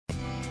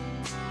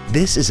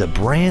This is a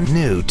brand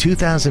new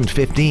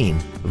 2015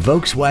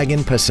 Volkswagen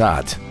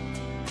Passat.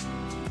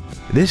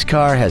 This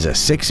car has a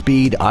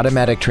 6-speed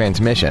automatic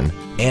transmission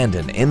and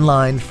an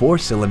inline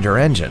 4-cylinder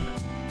engine.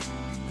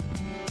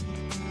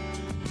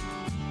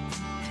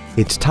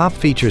 Its top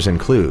features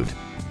include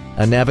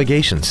a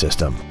navigation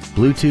system,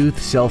 Bluetooth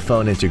cell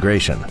phone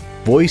integration,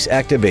 voice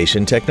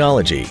activation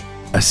technology,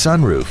 a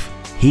sunroof,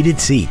 heated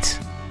seats,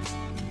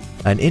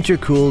 an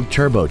intercooled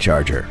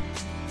turbocharger,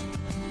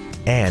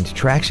 and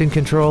traction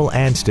control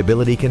and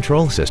stability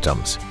control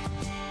systems.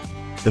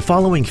 The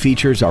following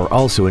features are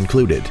also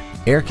included: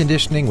 air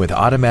conditioning with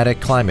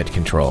automatic climate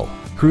control,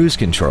 cruise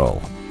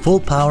control, full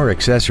power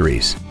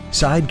accessories,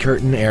 side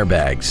curtain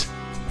airbags,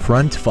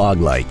 front fog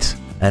lights,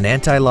 an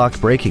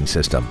anti-lock braking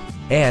system,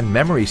 and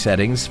memory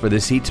settings for the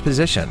seat's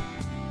position.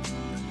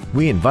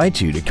 We invite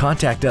you to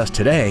contact us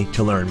today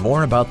to learn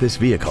more about this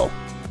vehicle.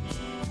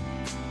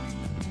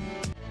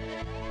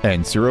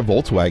 Ancira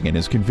Volkswagen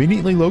is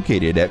conveniently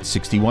located at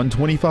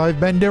 6125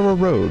 Bandera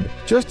Road,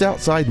 just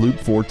outside Loop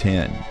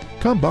 410.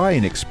 Come by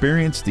and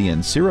experience the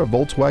Ancira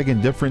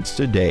Volkswagen difference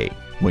today.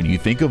 When you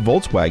think of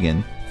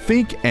Volkswagen,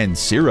 think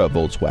Ancira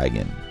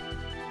Volkswagen.